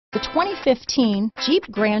The 2015 Jeep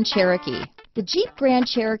Grand Cherokee. The Jeep Grand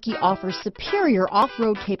Cherokee offers superior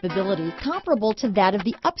off-road capability comparable to that of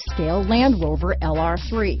the upscale Land Rover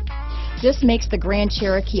LR3. This makes the Grand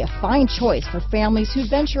Cherokee a fine choice for families who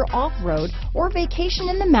venture off-road or vacation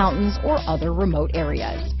in the mountains or other remote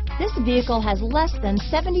areas. This vehicle has less than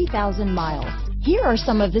 70,000 miles. Here are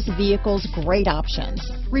some of this vehicle's great options: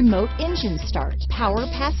 remote engine start, power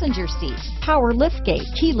passenger seat, power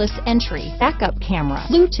liftgate, keyless entry, backup camera,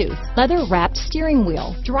 Bluetooth, leather-wrapped steering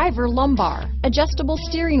wheel, driver lumbar, adjustable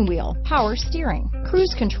steering wheel, power steering,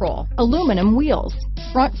 cruise control, aluminum wheels,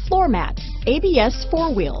 front floor mats, ABS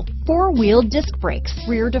four-wheel disc brakes,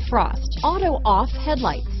 rear defrost, auto-off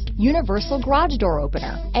headlights, universal garage door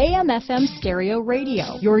opener, AM/FM stereo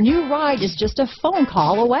radio. Your new ride is just a phone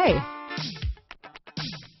call away.